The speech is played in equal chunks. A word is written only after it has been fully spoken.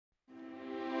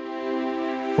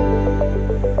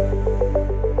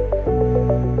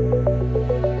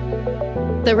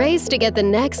The race to get the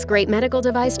next great medical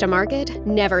device to market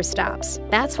never stops.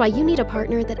 That's why you need a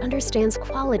partner that understands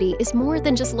quality is more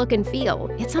than just look and feel.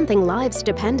 It's something lives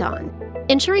depend on.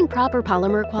 Ensuring proper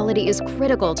polymer quality is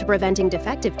critical to preventing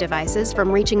defective devices from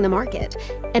reaching the market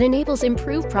and enables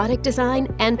improved product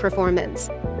design and performance.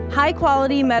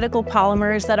 High-quality medical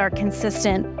polymers that are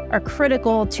consistent are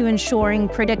critical to ensuring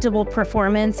predictable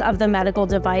performance of the medical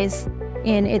device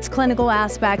in its clinical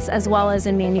aspects as well as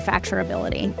in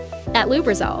manufacturability. At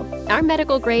Lubrizol, our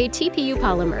medical-grade TPU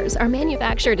polymers are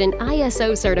manufactured in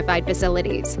ISO-certified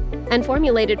facilities and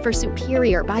formulated for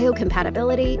superior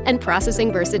biocompatibility and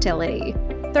processing versatility.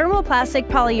 Thermoplastic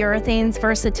polyurethane's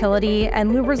versatility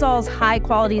and Lubrizol's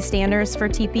high-quality standards for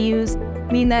TPUs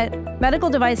mean that medical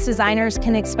device designers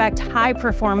can expect high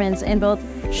performance in both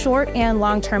short and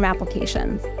long-term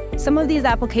applications. Some of these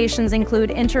applications include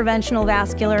interventional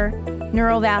vascular,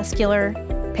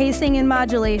 neurovascular, pacing and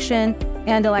modulation,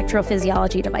 and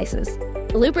electrophysiology devices.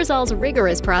 Lubrizol's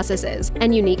rigorous processes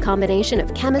and unique combination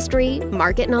of chemistry,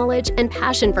 market knowledge, and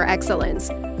passion for excellence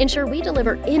ensure we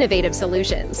deliver innovative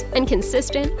solutions and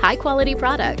consistent, high-quality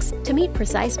products to meet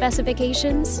precise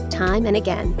specifications time and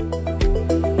again.